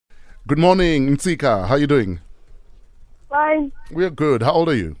Good morning, Ntsika. How are you doing? Fine. We're good. How old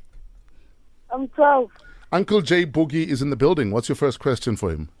are you? I'm 12. Uncle J Boogie is in the building. What's your first question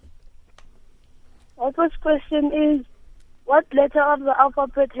for him? My first question is, what letter of the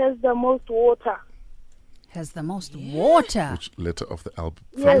alphabet has the most water? Has the most water. Which letter of the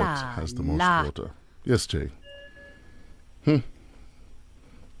alphabet Yes. has the most La. water? Yes, Jay.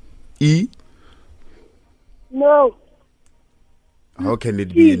 E? No. How can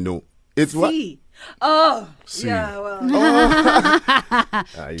it be no? It's what? C. Oh, C. yeah, well. Yeah.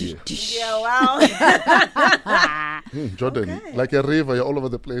 Yeah, wow. Jordan, Okay. like a river, you're all over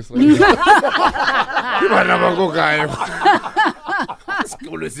the place. Right?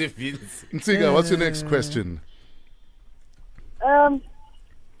 Ntsika, what's your next question? I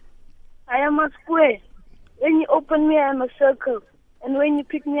am a square. When you open me, I'm a circle. And when you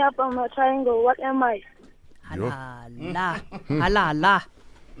pick me up, I'm a triangle. What am I? Hala la. Hala la.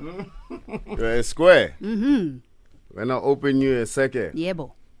 You're a square. When I open you a circle.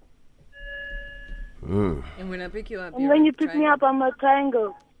 Yebo. And when I pick you up, And when you pick me up, I'm a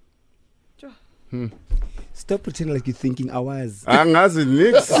triangle. Stop pretending like you're thinking hours. Angazi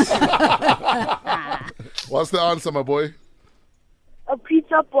nix. What's the answer, my boy? A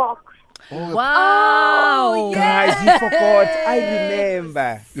pizza box. Wow. Guys, you forgot. I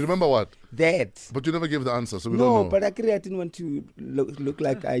remember You remember what? that. But you never gave the answer, so we No, don't know. but actually I didn't want to look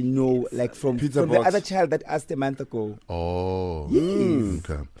like I know, like from Pizza the box. other child that asked a month ago. Oh. Yes.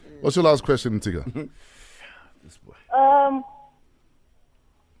 Okay. What's your last question, Ntsika?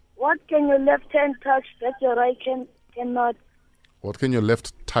 What can your left hand touch that your right hand cannot? What can your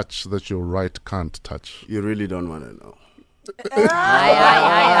left touch that your right can't touch? You really don't want to know.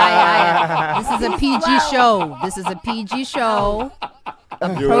 Aye. This is a PG show. This is a PG show. You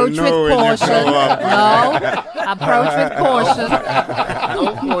will Approach with know when you caution. grow up. No. Approach with caution.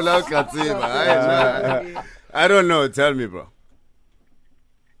 I don't know. Tell me, bro.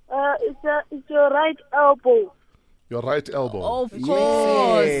 It's your right elbow. Your right elbow. Of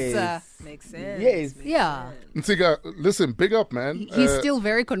course. Yes. makes sense. Yes. Yeah. Ntsika, listen, big up, man. He's still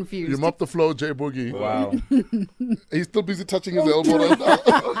very confused. You mopped the floor, J Boogie. Wow. He's still busy touching his elbow right now.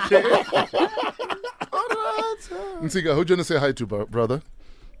 Ntsika, who do you want to say hi to, brother?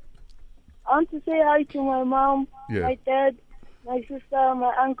 I want to say hi to my mom, Yeah. my dad, my sister,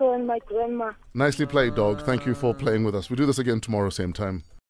 my uncle, and my grandma. Nicely played, dog. Thank you for playing with us. We'll do this again tomorrow, same time.